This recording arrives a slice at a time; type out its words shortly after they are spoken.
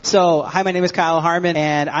So, hi, my name is Kyle Harmon,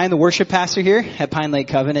 and I'm the worship pastor here at Pine Lake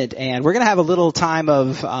Covenant, and we're going to have a little time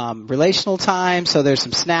of relational time. So there's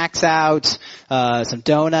some snacks out, some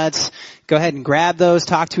donuts. Go ahead and grab those,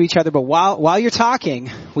 talk to each other. But while you're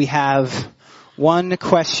talking, we have one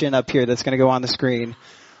question up here that's going to go on the screen.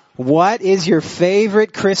 What is your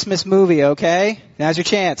favorite Christmas movie, okay? Now's your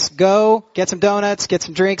chance. Go, get some donuts, get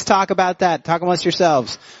some drinks, talk about that. Talk amongst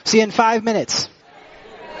yourselves. See you in 5 minutes.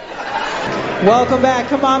 Welcome back.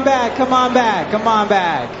 Come on back. Come on back. Come on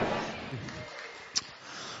back.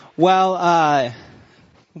 Well,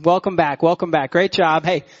 welcome back. Welcome back. Great job.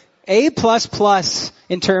 Hey, A++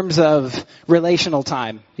 in terms of relational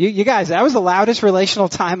time. You guys, that was the loudest relational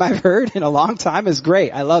time I've heard in a long time. It's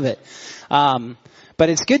great. I love it. But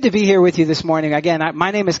it's good to be here with you this morning. Again,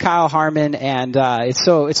 my name is Kyle Harmon, and it's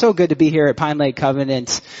so good to be here at Pine Lake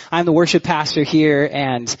Covenant. I'm the worship pastor here,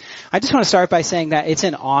 and I just want to start by saying that it's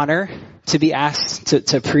an honor to be asked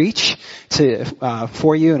to preach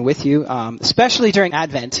for you and with you, especially during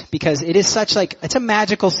Advent, because it is it's a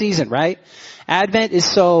magical season, right? Advent is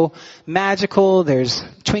so magical. There's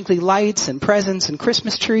twinkly lights and presents and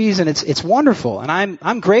Christmas trees, and it's wonderful. And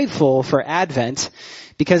I'm grateful for Advent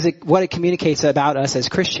because what it communicates about us as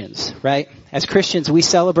Christians, right? As Christians, we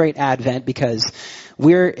celebrate Advent because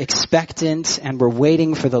we're expectant and we're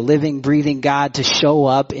waiting for the living, breathing God to show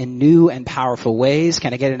up in new and powerful ways.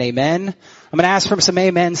 Can I get an amen? I'm going to ask for some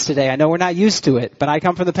amens today. I know we're not used to it, but I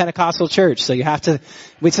come from the Pentecostal church, so you have to,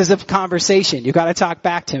 this is a conversation. You got to talk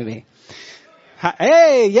back to me.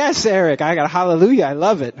 Hey, yes, Eric. I got a hallelujah. I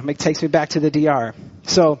love it. It takes me back to the DR.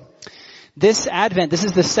 So, this Advent, this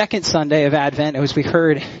is the second Sunday of Advent, as we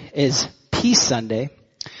heard, is Peace Sunday.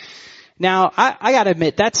 Now, I gotta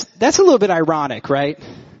admit, that's a little bit ironic, right?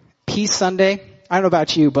 Peace Sunday. I don't know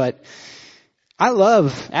about you, but I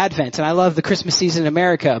love Advent and I love the Christmas season in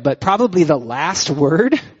America, but probably the last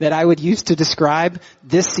word that I would use to describe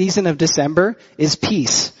this season of December is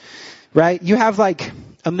peace, right? You have a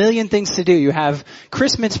million things to do. You have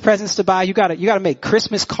Christmas presents to buy. You gotta make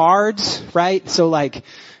Christmas cards, right? So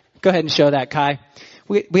go ahead and show that, Kai.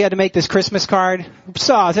 We had to make this Christmas card.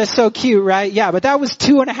 That's so cute, right? Yeah, but that was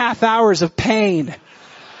 2.5 hours of pain.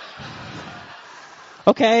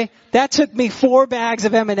 Okay? That took me 4 bags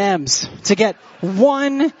of M&Ms to get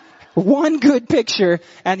one good picture,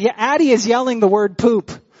 and Addie is yelling the word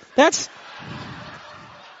poop. That's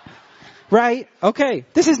right? Okay.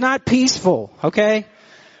 This is not peaceful, okay?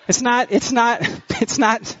 It's not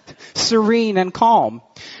serene and calm,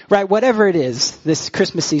 right? Whatever it is, this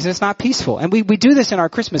Christmas season, it's not peaceful. And we do this in our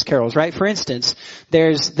Christmas carols, right? For instance,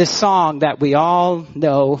 there's this song that we all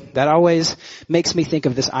know that always makes me think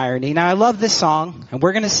of this irony. Now, I love this song, and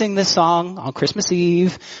we're going to sing this song on Christmas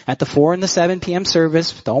Eve at the 4 and the 7 p.m.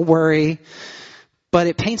 service. Don't worry. But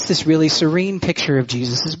it paints this really serene picture of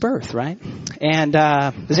Jesus' birth, right? And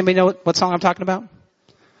does anybody know what song I'm talking about?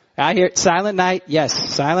 I hear Silent Night.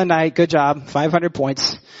 Yes, Silent Night. Good job. 500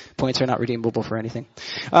 points. Points are not redeemable for anything.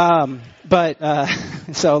 So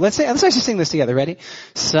let's actually sing this together. Ready?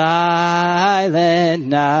 Silent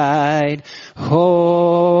night,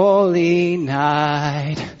 holy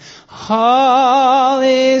night, all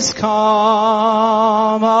is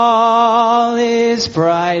calm, all is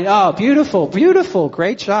bright. Oh, beautiful, beautiful.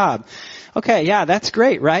 Great job. Okay, yeah, that's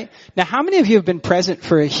great, right? Now, how many of you have been present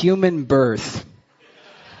for a human birth?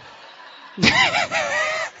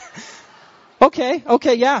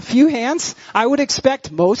 Okay, yeah, a few hands. I would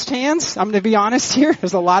expect most hands. I'm going to be honest here.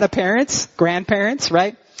 There's a lot of parents, grandparents,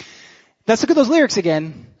 right? Let's look at those lyrics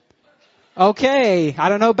again. Okay, I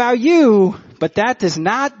don't know about you, but that is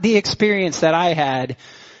not the experience that I had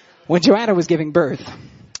when Joanna was giving birth.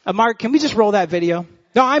 Mark, can we just roll that video?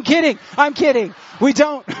 No, I'm kidding. We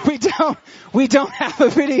don't have a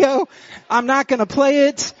video. I'm not going to play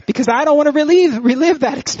it because I don't want to relive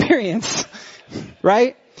that experience.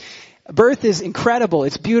 Right? Birth is incredible.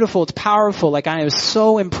 It's beautiful. It's powerful. I was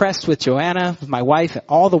so impressed with Joanna, with my wife, and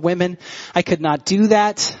all the women. I could not do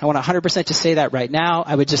that. I want to 100% just say that right now.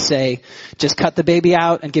 I would just say, just cut the baby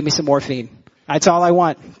out and give me some morphine. That's all I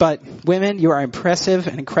want. But women, you are impressive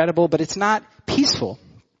and incredible, but it's not peaceful.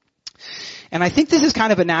 And I think this is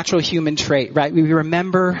kind of a natural human trait, right? We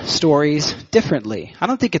remember stories differently. I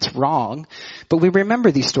don't think it's wrong, but we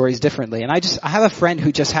remember these stories differently. And I have a friend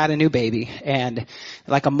who just had a new baby and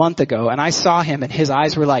a month ago, and I saw him and his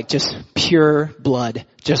eyes were just pure blood,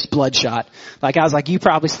 just bloodshot. I was like, you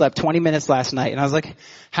probably slept 20 minutes last night. And I was like,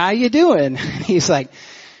 how you doing? And he's like,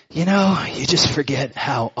 you just forget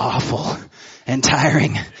how awful and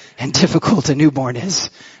tiring and difficult a newborn is,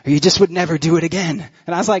 or you just would never do it again.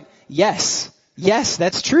 And I was like, yes, Yes,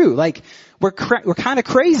 that's true. Like, we're kind of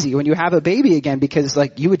crazy when you have a baby again because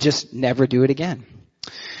like you would just never do it again.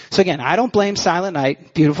 So again, I don't blame Silent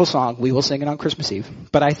Night. Beautiful song. We will sing it on Christmas Eve.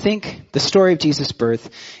 But I think the story of Jesus' birth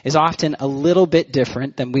is often a little bit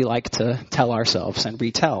different than we like to tell ourselves and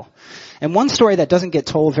retell. And one story that doesn't get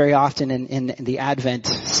told very often in the Advent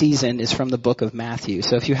season is from the book of Matthew.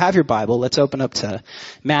 So if you have your Bible, let's open up to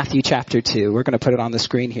Matthew chapter 2. We're going to put it on the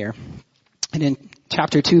screen here. And in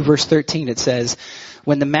chapter 2, verse 13, it says,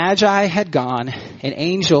 "When the Magi had gone, an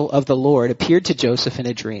angel of the Lord appeared to Joseph in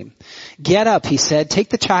a dream. 'Get up,' he said, 'take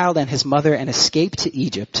the child and his mother and escape to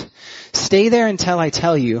Egypt. Stay there until I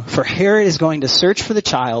tell you, for Herod is going to search for the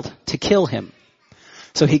child to kill him.'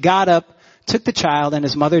 So he got up, took the child and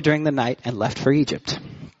his mother during the night, and left for Egypt.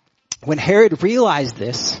 When Herod realized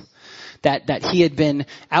this, that he had been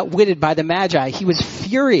outwitted by the Magi, he was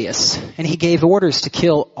furious, and he gave orders to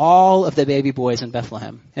kill all of the baby boys in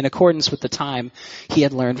Bethlehem, in accordance with the time he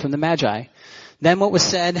had learned from the Magi. Then what was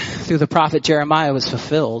said through the prophet Jeremiah was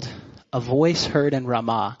fulfilled. A voice heard in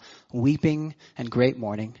Ramah, weeping and great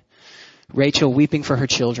mourning. Rachel weeping for her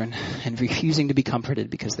children and refusing to be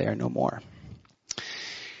comforted because they are no more."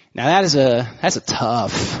 Now that's a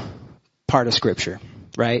tough part of Scripture.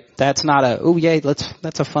 Right? That's not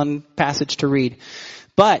that's a fun passage to read.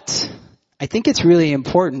 But I think it's really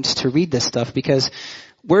important to read this stuff because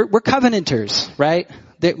we're covenanters, right?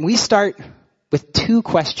 That we start with two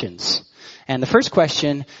questions. And the first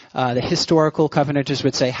question, the historical covenanters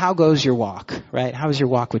would say, how goes your walk? Right? How is your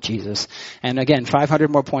walk with Jesus? And again,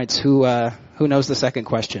 500 more points. Who knows the second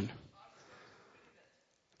question?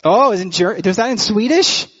 Oh, is that in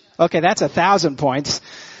Swedish? Okay, that's 1,000 points.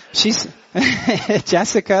 She's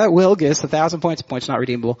Jessica Wilgus, 1,000 points. Points not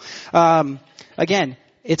redeemable. Again,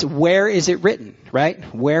 it's where is it written,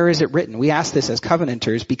 right? Where is it written? We ask this as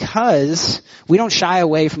covenanters because we don't shy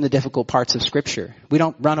away from the difficult parts of Scripture. We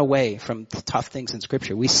don't run away from the tough things in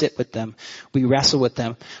Scripture. We sit with them. We wrestle with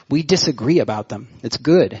them. We disagree about them. It's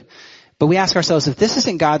good. But we ask ourselves, if this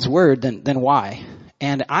isn't God's Word, then why?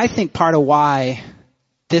 And I think part of why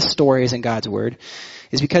this story is in God's Word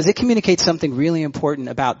is because it communicates something really important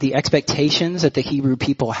about the expectations that the Hebrew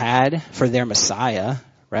people had for their Messiah,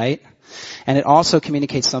 right? And it also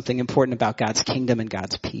communicates something important about God's kingdom and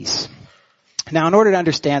God's peace. Now, in order to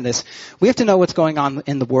understand this, we have to know what's going on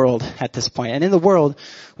in the world at this point. And in the world,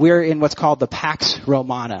 we're in what's called the Pax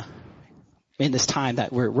Romana in this time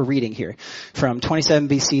that we're reading here, from 27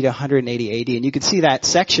 BC to 180 AD. And you can see that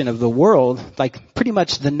section of the world, like pretty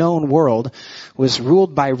much the known world, was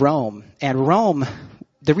ruled by Rome. And Rome,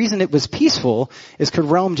 the reason it was peaceful is because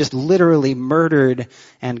Rome just literally murdered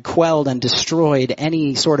and quelled and destroyed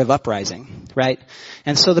any sort of uprising, right?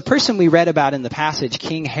 And so the person we read about in the passage,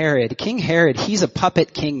 King Herod, he's a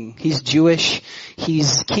puppet king. He's Jewish.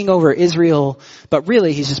 He's king over Israel, but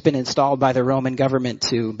really he's just been installed by the Roman government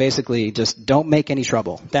to basically just don't make any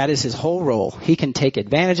trouble. That is his whole role. He can take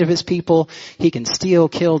advantage of his people. He can steal,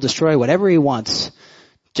 kill, destroy, whatever he wants.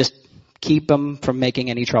 Just keep them from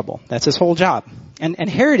making any trouble. That's his whole job. And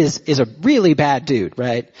Herod is a really bad dude,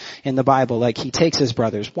 right? In the Bible, like he takes his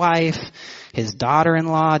brother's wife, his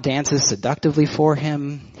daughter-in-law dances seductively for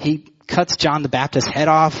him. He cuts John the Baptist's head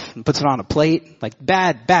off and puts it on a plate. Like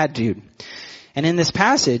bad dude. And in this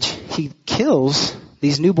passage, he kills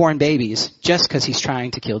these newborn babies just because he's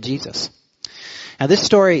trying to kill Jesus. Now this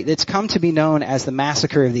story, it's come to be known as the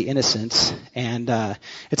Massacre of the Innocents, and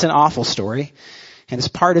it's an awful story. And it's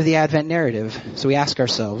part of the Advent narrative. So we ask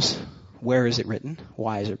ourselves, where is it written?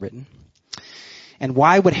 Why is it written? And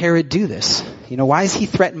why would Herod do this? Why is he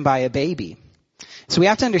threatened by a baby? So we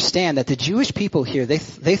have to understand that the Jewish people here, they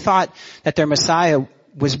thought that their Messiah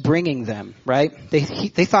was bringing them, right? They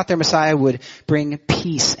thought their Messiah would bring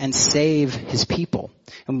peace and save his people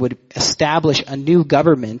and would establish a new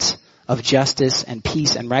government of justice and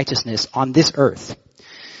peace and righteousness on this earth.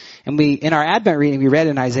 And in our Advent reading, we read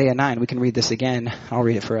in Isaiah 9, we can read this again. I'll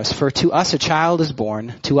read it for us. "For to us a child is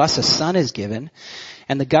born, to us a son is given,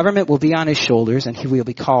 and the government will be on his shoulders, and he will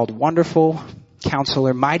be called Wonderful,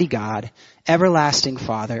 Counselor, Mighty God, Everlasting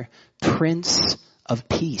Father, Prince of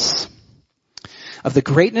Peace. Of the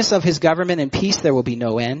greatness of his government and peace there will be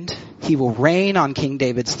no end. He will reign on King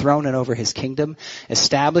David's throne and over his kingdom,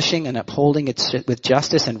 establishing and upholding it with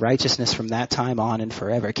justice and righteousness from that time on and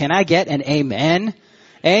forever." Can I get an amen?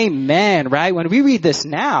 Amen, right? When we read this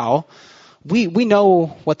now, we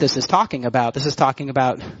know what this is talking about. This is talking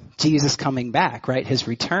about Jesus coming back, right? His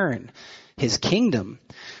return, his kingdom.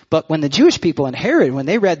 But when the Jewish people and Herod, when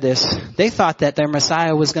they read this, they thought that their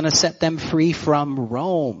Messiah was going to set them free from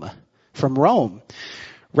Rome,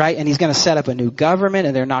 right? And he's going to set up a new government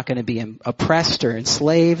and they're not going to be oppressed or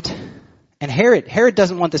enslaved. And Herod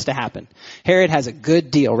doesn't want this to happen. Herod has a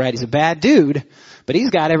good deal, right? He's a bad dude, but he's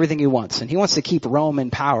got everything he wants, and he wants to keep Rome in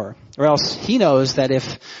power. Or else he knows that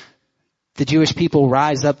if the Jewish people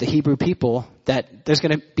rise up, the Hebrew people, that there's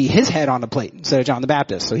going to be his head on the plate instead of John the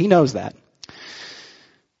Baptist. So he knows that.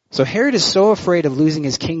 So Herod is so afraid of losing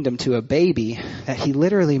his kingdom to a baby that he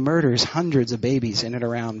literally murders hundreds of babies in and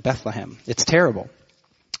around Bethlehem. It's terrible.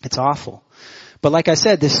 It's awful. But like I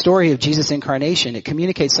said, this story of Jesus' incarnation, it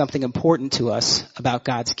communicates something important to us about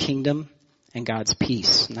God's kingdom and God's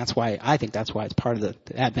peace. And I think that's why it's part of the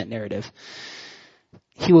Advent narrative.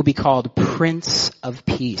 He will be called Prince of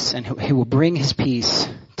Peace, and he will bring his peace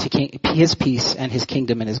and his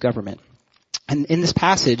kingdom and his government. And in this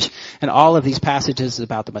passage, and all of these passages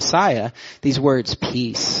about the Messiah, these words,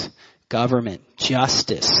 peace, government,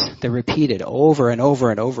 justice, they're repeated over and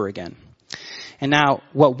over and over again. And now,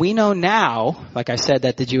 what we know now, like I said,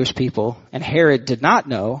 that the Jewish people and Herod did not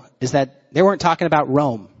know, is that they weren't talking about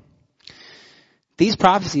Rome. These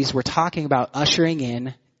prophecies were talking about ushering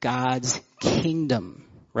in God's kingdom,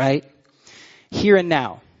 right? Here and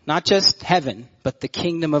now. Not just heaven, but the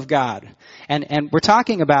kingdom of God. And we're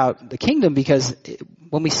talking about the kingdom because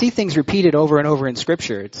when we see things repeated over and over in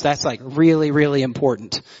Scripture, that's like really, really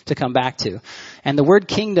important to come back to. And the word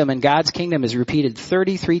kingdom and God's kingdom is repeated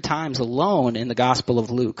 33 times alone in the Gospel of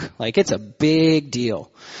Luke. Like, it's a big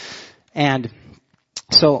deal. And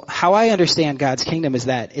so how I understand God's kingdom is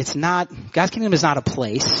that God's kingdom is not a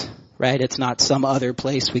place, right? It's not some other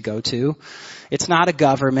place we go to. It's not a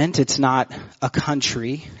government. It's not a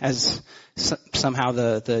country, as somehow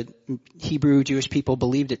the Hebrew Jewish people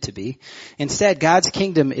believed it to be. Instead, God's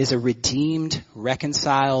kingdom is a redeemed,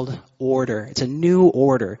 reconciled order. It's a new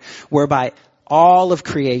order whereby all of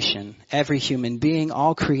creation, every human being,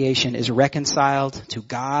 all creation is reconciled to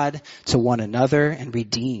God, to one another, and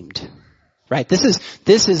redeemed. Right?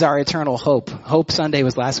 This is our eternal hope. Hope Sunday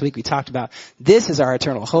was last week. We talked about this is our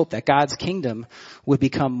eternal hope, that God's kingdom would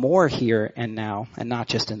become more here and now and not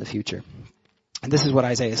just in the future. And this is what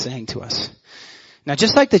Isaiah is saying to us. Now,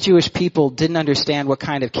 just like the Jewish people didn't understand what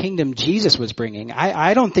kind of kingdom Jesus was bringing,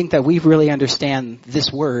 I don't think that we really understand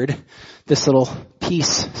this word, this little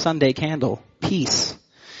peace Sunday candle, peace.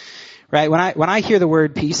 Right? When I hear the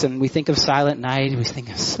word peace and we think of Silent Night, we think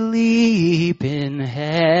of sleep in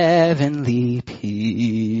heavenly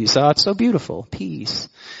peace. Oh, it's so beautiful. Peace.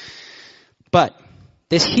 But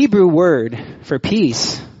this Hebrew word for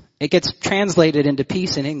peace, it gets translated into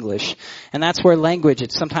peace in English. And that's where language,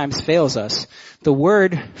 it sometimes fails us. The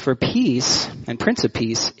word for peace and Prince of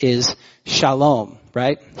Peace is shalom,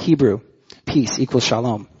 right? Hebrew. Peace equals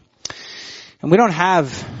shalom. And we don't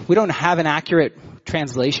have an accurate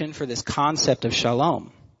translation for this concept of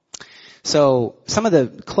shalom. So some of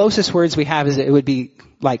the closest words we have it would be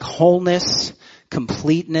like wholeness,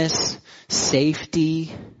 completeness,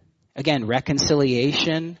 safety, again,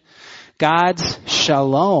 reconciliation. God's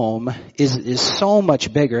shalom is so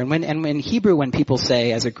much bigger. And in Hebrew, when people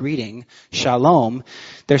say as a greeting, shalom,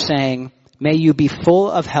 they're saying, may you be full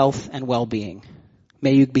of health and well-being.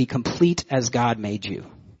 May you be complete as God made you.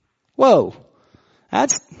 Whoa.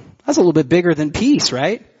 That's a little bit bigger than peace,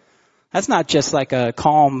 right? That's not just like a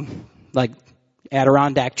calm, like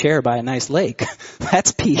Adirondack chair by a nice lake.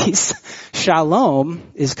 That's peace.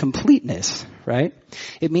 Shalom is completeness, right?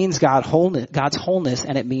 It means God's wholeness,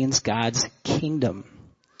 and it means God's kingdom.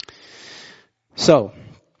 So,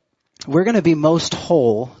 we're going to be most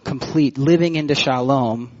whole, complete, living into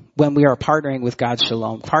shalom when we are partnering with God's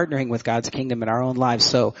shalom, partnering with God's kingdom in our own lives.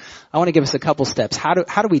 So, I want to give us a couple steps. How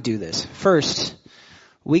do we do this? First,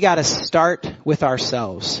 we got to start with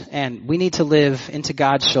ourselves, and we need to live into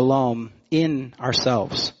God's shalom in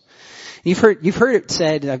ourselves. You've heard it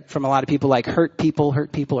said from a lot of people, like hurt people,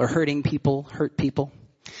 or hurting people, hurt people.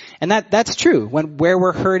 And that's true. Where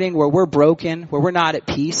we're hurting, where we're broken, where we're not at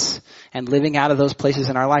peace and living out of those places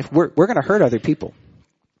in our life, we're going to hurt other people.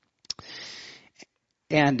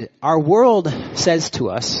 And our world says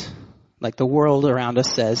to us, like the world around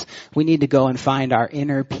us says, we need to go and find our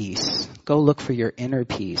inner peace. Go look for your inner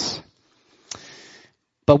peace.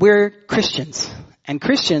 But we're Christians. And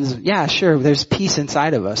Christians, yeah, sure, there's peace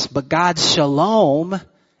inside of us. But God's shalom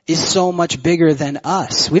is so much bigger than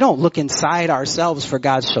us. We don't look inside ourselves for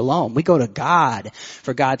God's shalom. We go to God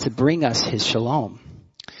for God to bring us His shalom.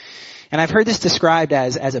 And I've heard this described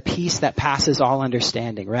as a peace that passes all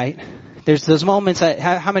understanding, right? There's those moments,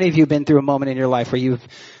 how many of you have been through a moment in your life where you've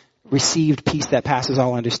received peace that passes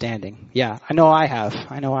all understanding? Yeah, I know I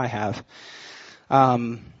have.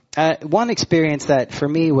 One experience that for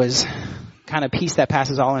me was kind of peace that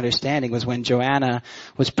passes all understanding was when Joanna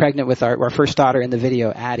was pregnant with our first daughter in the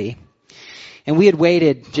video, Addie. And we had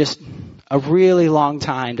waited just a really long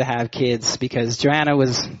time to have kids because Joanna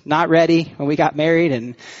was not ready when we got married.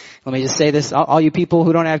 And let me just say this, all you people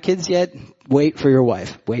who don't have kids yet, wait for your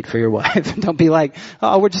wife. Wait for your wife. Don't be like,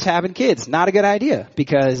 oh, we're just having kids. Not a good idea,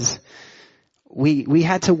 because we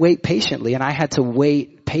had to wait patiently, and I had to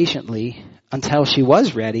wait patiently until she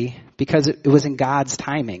was ready, because it was in God's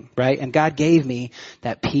timing, right? And God gave me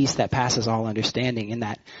that peace that passes all understanding in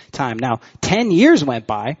that time. Now, 10 years went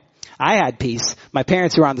by. I had peace. My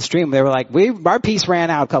parents who were on the stream, they were like, our peace ran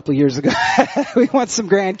out a couple of years ago. We want some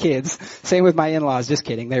grandkids. Same with my in-laws. Just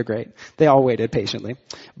kidding. They're great. They all waited patiently.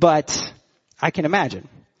 But I can imagine.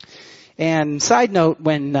 And side note,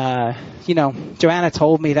 when, Joanna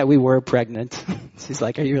told me that we were pregnant, she's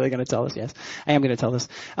like, are you really going to tell us? Yes, I am going to tell this.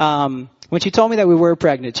 When she told me that we were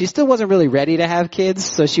pregnant, she still wasn't really ready to have kids.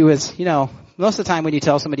 So she was, most of the time when you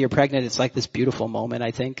tell somebody you're pregnant, it's like this beautiful moment, I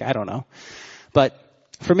think. I don't know. But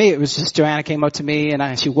for me, it was just Joanna came up to me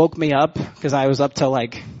and she woke me up because I was up till 4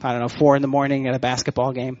 a.m. at a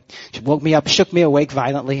basketball game. She woke me up, shook me awake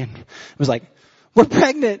violently, and was like, we're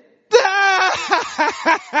pregnant.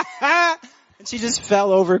 And she just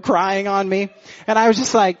fell over crying on me. And I was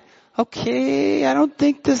just like, okay, I don't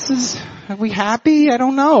think are we happy? I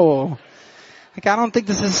don't know. I don't think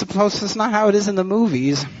it's not how it is in the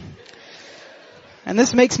movies. And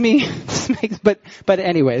but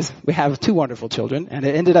anyways, we have 2 wonderful children, and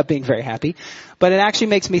it ended up being very happy. But it actually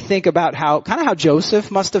makes me think about how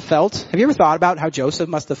Joseph must have felt. Have you ever thought about how Joseph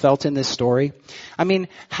must have felt in this story? I mean,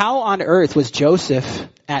 how on earth was Joseph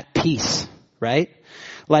at peace, right?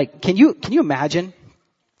 Like, can you imagine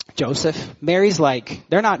Joseph? Mary's like,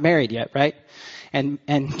 they're not married yet, right? And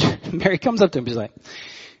Mary comes up to him, she's like,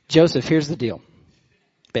 Joseph, here's the deal.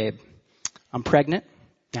 Babe, I'm pregnant.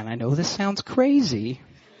 And I know this sounds crazy,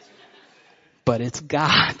 but it's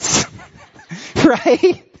God's,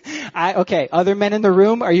 right? Okay, other men in the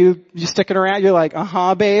room, are you sticking around? You're like,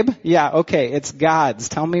 babe? Yeah, okay, it's God's.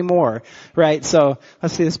 Tell me more, right? So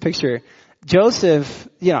let's see this picture. Joseph,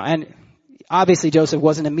 and obviously Joseph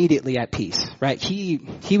wasn't immediately at peace, right?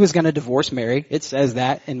 He was going to divorce Mary. It says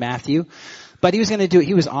that in Matthew. But he was going to do it.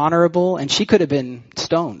 He was honorable, and she could have been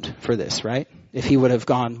stoned for this, right? If he would have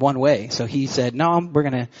gone one way. So he said, no, we're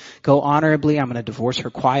going to go honorably. I'm going to divorce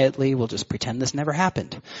her quietly. We'll just pretend this never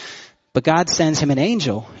happened. But God sends him an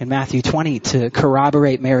angel in Matthew 20 to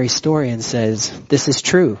corroborate Mary's story and says, this is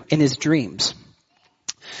true, in his dreams.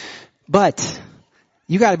 But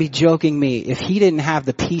you got to be joking me if he didn't have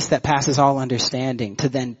the peace that passes all understanding to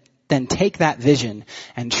then take that vision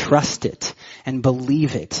and trust it and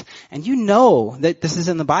believe it. And that this is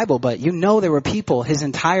in the Bible, but there were people his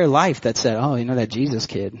entire life that said, oh, that Jesus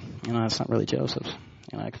kid, it's not really Joseph.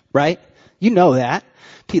 Right? That.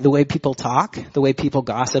 The way people talk, the way people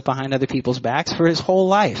gossip behind other people's backs for his whole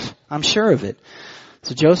life. I'm sure of it.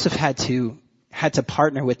 So Joseph had to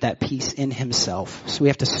partner with that peace in himself. So we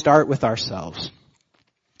have to start with ourselves.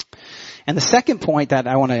 And the second point that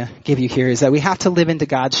I want to give you here is that we have to live into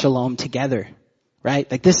God's shalom together, right?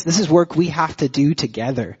 Like this is work we have to do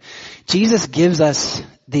together. Jesus gives us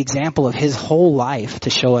the example of his whole life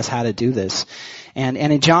to show us how to do this. And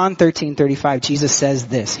in John 13:35, Jesus says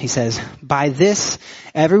this. He says, by this,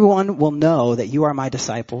 everyone will know that you are my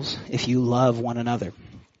disciples if you love one another.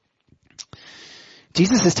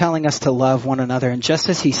 Jesus is telling us to love one another, and just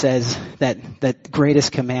as he says that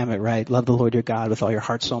greatest commandment, right? Love the Lord your God with all your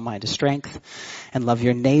heart, soul, mind, and strength, and love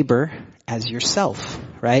your neighbor as yourself,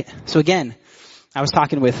 right? So again, I was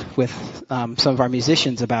talking with some of our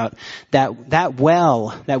musicians about that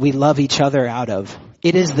well that we love each other out of.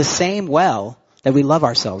 It is the same well that we love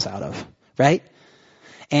ourselves out of, right?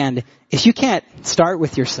 And if you can't start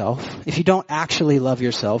with yourself, if you don't actually love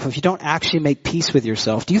yourself, if you don't actually make peace with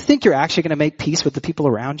yourself, do you think you're actually going to make peace with the people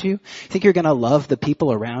around you? You think you're going to love the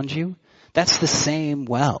people around you? That's the same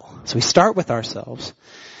well. So we start with ourselves,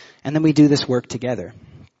 and then we do this work together.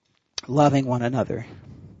 Loving one another.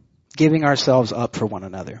 Giving ourselves up for one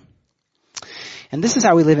another. And this is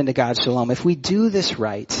how we live into God's shalom. If we do this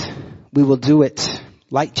right, we will do it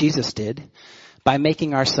like Jesus did by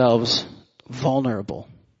making ourselves vulnerable.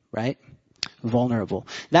 Right? Vulnerable.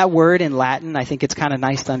 That word in Latin, I think it's kind of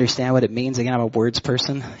nice to understand what it means. Again, I'm a words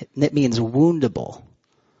person. It means woundable.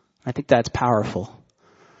 I think that's powerful.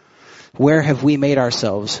 Where have we made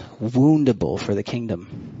ourselves woundable for the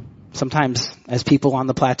kingdom? Sometimes as people on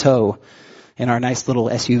the plateau in our nice little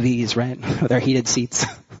SUVs, right? With our heated seats.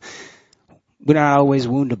 We're not always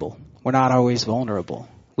woundable. We're not always vulnerable.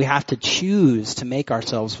 We have to choose to make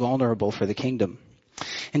ourselves vulnerable for the kingdom.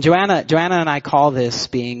 And Joanna and I call this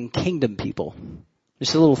being kingdom people.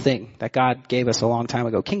 Just a little thing that God gave us a long time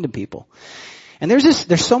ago, kingdom people. And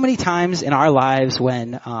there's so many times in our lives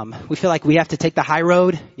when, we feel like we have to take the high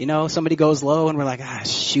road. You know, somebody goes low and we're like,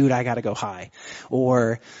 shoot, I gotta go high.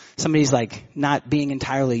 Or somebody's like not being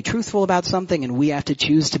entirely truthful about something and we have to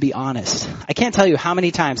choose to be honest. I can't tell you how many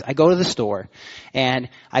times I go to the store and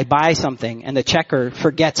I buy something and the checker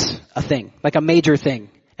forgets a thing, like a major thing.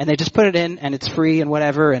 And they just put it in and it's free and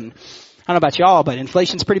whatever. And I don't know about y'all, but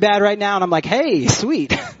inflation's pretty bad right now. And I'm like, hey,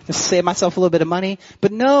 sweet. Just save myself a little bit of money.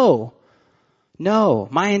 But no,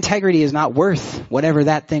 my integrity is not worth whatever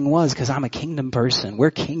that thing was because I'm a kingdom person. We're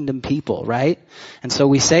kingdom people, right? And so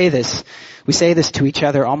we say this to each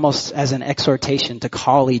other almost as an exhortation to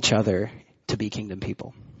call each other to be kingdom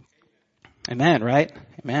people. Amen, right?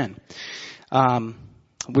 Amen.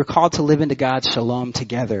 We're called to live into God's shalom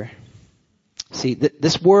together. See,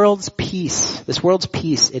 this world's peace,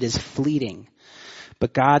 it is fleeting,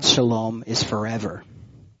 but God's shalom is forever.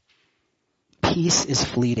 Peace is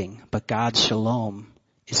fleeting, but God's shalom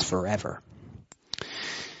is forever.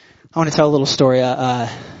 I want to tell a little story. A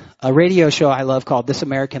radio show I love called This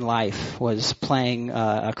American Life was playing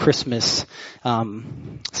a Christmas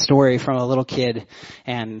story from a little kid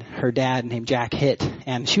and her dad named Jack Hitt.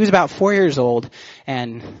 And she was about 4 years old,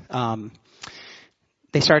 and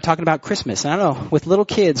they started talking about Christmas. And I don't know, with little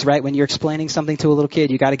kids, right, when you're explaining something to a little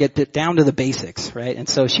kid, you got to get down to the basics, right? And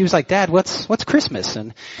so she was like, Dad, what's Christmas?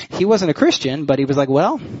 And he wasn't a Christian, but he was like,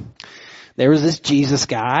 well, there was this Jesus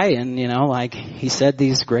guy and, you know, like he said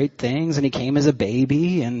these great things and he came as a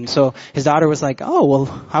baby. And so his daughter was like, oh,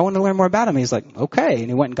 well, I want to learn more about him. He's like, okay. And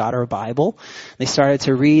he went and got her a Bible. They started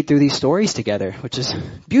to read through these stories together, which is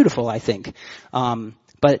beautiful, I think.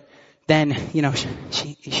 But then, you know,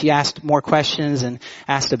 she asked more questions and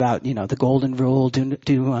asked about, you know, the golden rule,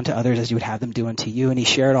 do unto others as you would have them do unto you. And he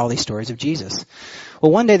shared all these stories of Jesus.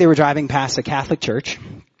 Well, one day they were driving past a Catholic church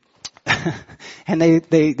and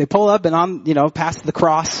they pull up and on, you know, past the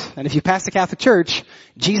cross. And if you pass the Catholic church,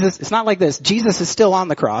 Jesus, it's not like this. Jesus is still on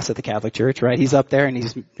the cross at the Catholic church, right? He's up there and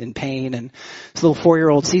he's in pain, and this little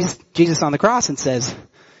 4-year-old sees Jesus on the cross and says,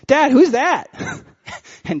 Dad, who's that?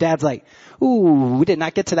 And Dad's like, ooh, we did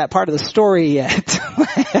not get to that part of the story yet.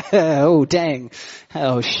 Oh, dang.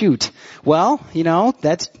 Oh, shoot. Well, you know,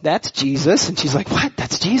 that's Jesus. And she's like, what?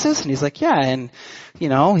 That's Jesus? And he's like, yeah. And, you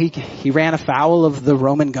know, he ran afoul of the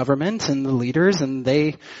Roman government and the leaders, and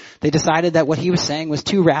they decided that what he was saying was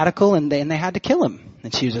too radical, and they had to kill him.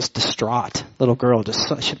 And she was just distraught. Little girl,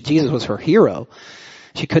 Jesus was her hero.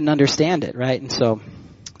 She couldn't understand it, right? And so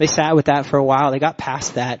they sat with that for a while. They got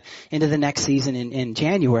past that into the next season in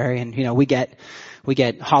January, and you know, we get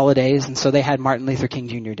holidays, and so they had Martin Luther King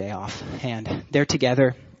Jr. Day off, and they're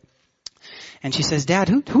together. And she says, Dad,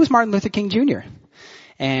 who was Martin Luther King Jr.?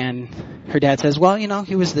 And her dad says, well, you know,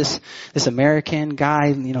 he was this American guy,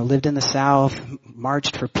 you know, lived in the South,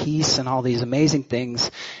 marched for peace and all these amazing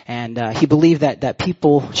things. And, he believed that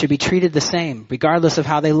people should be treated the same, regardless of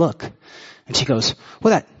how they look. And she goes,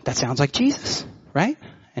 well, that sounds like Jesus, right?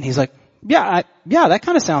 And he's like, yeah, that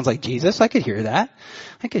kind of sounds like Jesus. I could hear that.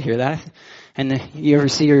 And you ever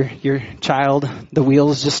see your child, the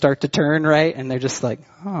wheels just start to turn, right? And they're just like,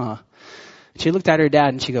 huh. She looked at her dad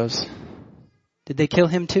and she goes, did they kill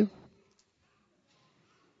him too?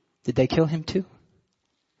 Did they kill him too?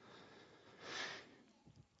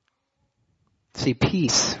 See,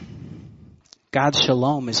 peace, God's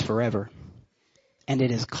shalom is forever, and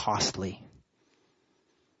it is costly.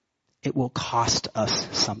 It will cost us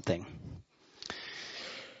something.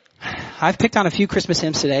 I've picked on a few Christmas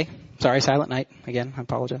hymns today. Sorry, Silent Night. Again, I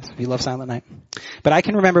apologize if you love Silent Night. But I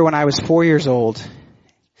can remember when I was 4 years old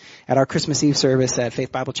at our Christmas Eve service at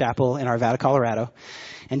Faith Bible Chapel in Arvada, Colorado.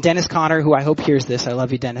 And Dennis Connor, who I hope hears this, I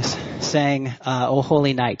love you, Dennis, sang O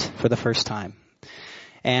Holy Night for the first time.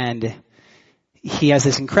 And he has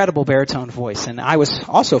this incredible baritone voice. And I was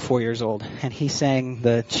also 4 years old. And he sang,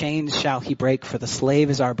 the chains shall he break, for the slave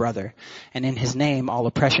is our brother. And in his name all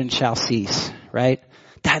oppression shall cease. Right?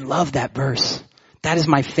 I love that verse. That is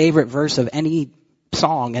my favorite verse of any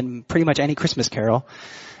song and pretty much any Christmas carol.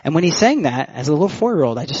 And when he sang that, as a little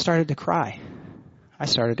 4-year-old, I just started to cry.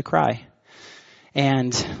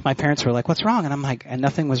 And my parents were like, what's wrong? And I'm like, and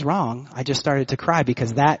nothing was wrong. I just started to cry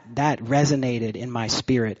because that resonated in my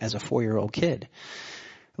spirit as a 4-year-old kid.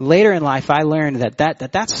 Later in life, I learned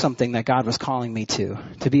that's something that God was calling me to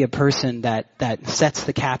be a person that sets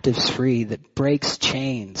the captives free, that breaks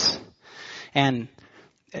chains. And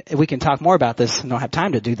we can talk more about this. I don't have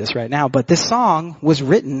time to do this right now, but this song was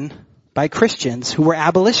written by Christians who were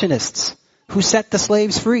abolitionists, who set the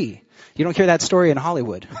slaves free. You don't hear that story in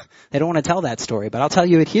Hollywood. They don't want to tell that story, but I'll tell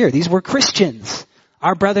you it here. These were Christians,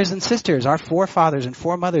 our brothers and sisters, our forefathers and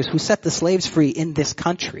foremothers who set the slaves free in this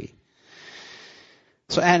country.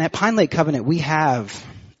 So, and at Pine Lake Covenant, we have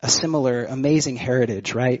a similar amazing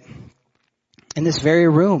heritage, right? In this very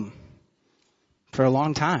room, for a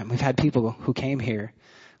long time, we've had people who came here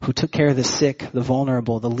who took care of the sick, the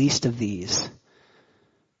vulnerable, the least of these.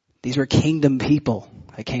 These were kingdom people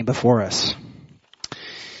that came before us.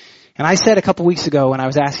 And I said a couple weeks ago when I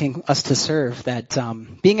was asking us to serve that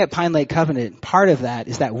being at Pine Lake Covenant, part of that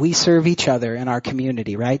is that we serve each other in our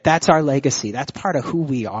community, right? That's our legacy. That's part of who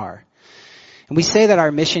we are. And we say that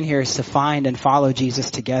our mission here is to find and follow Jesus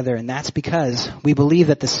together, and that's because we believe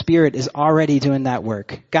that the Spirit is already doing that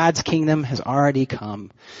work. God's kingdom has already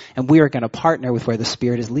come, and we are going to partner with where the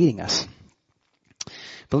Spirit is leading us.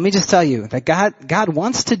 But let me just tell you that God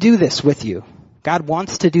wants to do this with you. God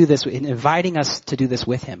wants to do this in inviting us to do this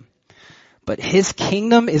with Him. But His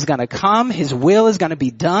kingdom is going to come. His will is going to be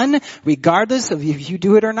done regardless of if you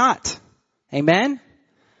do it or not. Amen?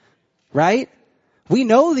 Right? We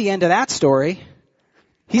know the end of that story.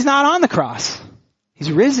 He's not on the cross. He's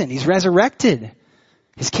risen. He's resurrected.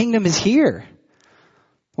 His kingdom is here.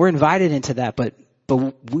 We're invited into that, but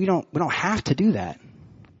we don't have to do that.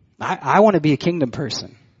 I want to be a kingdom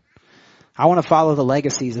person. I want to follow the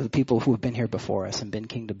legacies of the people who have been here before us and been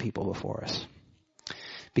kingdom people before us.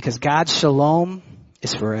 Because God's shalom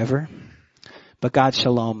is forever, but God's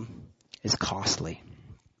shalom is costly.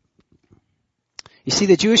 You see,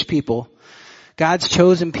 the Jewish people, God's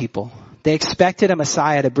chosen people, they expected a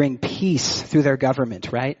Messiah to bring peace through their government,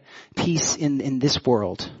 right? Peace in this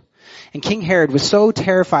world. And King Herod was so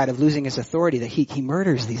terrified of losing his authority that he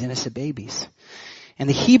murders these innocent babies. And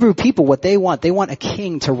the Hebrew people, what they want a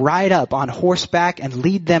king to ride up on horseback and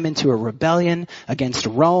lead them into a rebellion against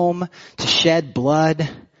Rome, to shed blood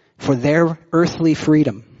for their earthly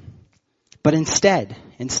freedom. But instead,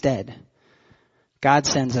 God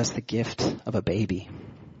sends us the gift of a baby.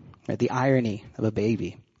 The irony of a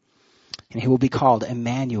baby. And He will be called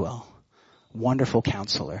Emmanuel, Wonderful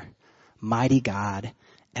Counselor, Mighty God,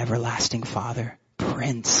 Everlasting Father,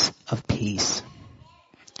 Prince of Peace.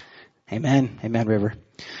 Amen. Amen, River.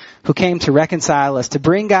 Who came to reconcile us, to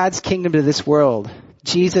bring God's kingdom to this world.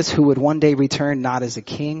 Jesus, who would one day return not as a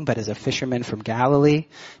king, but as a fisherman from Galilee,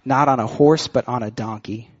 not on a horse, but on a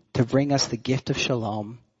donkey, to bring us the gift of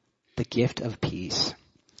shalom, the gift of peace.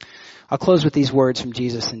 I'll close with these words from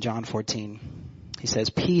Jesus in John 14. He says,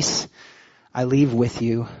 "Peace I leave with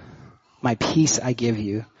you, my peace I give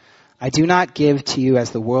you. I do not give to you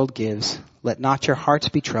as the world gives. Let not your hearts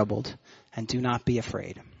be troubled, and do not be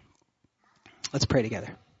afraid." Let's pray together.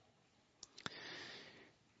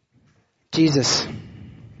 Jesus,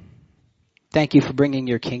 thank you for bringing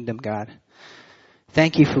your kingdom, God.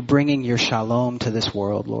 Thank you for bringing your shalom to this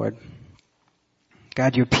world, Lord.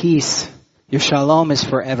 God, your peace, your shalom is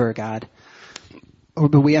forever, God.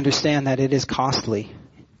 But we understand that it is costly,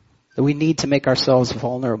 that we need to make ourselves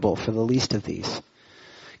vulnerable for the least of these.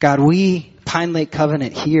 God, we, Pine Lake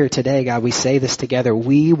Covenant here today, God, we say this together.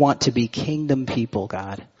 We want to be kingdom people,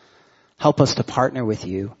 God. Help us to partner with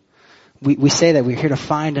you. We say that we're here to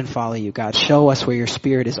find and follow you, God. Show us where your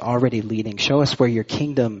Spirit is already leading. Show us where your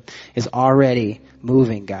kingdom is already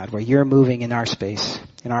moving, God, where you're moving in our space,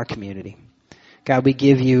 in our community. God, we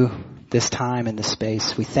give you this time and this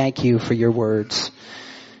space. We thank you for your words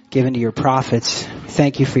given to your prophets. We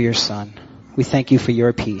thank you for your Son. We thank you for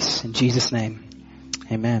your peace. In Jesus' name,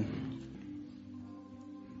 amen.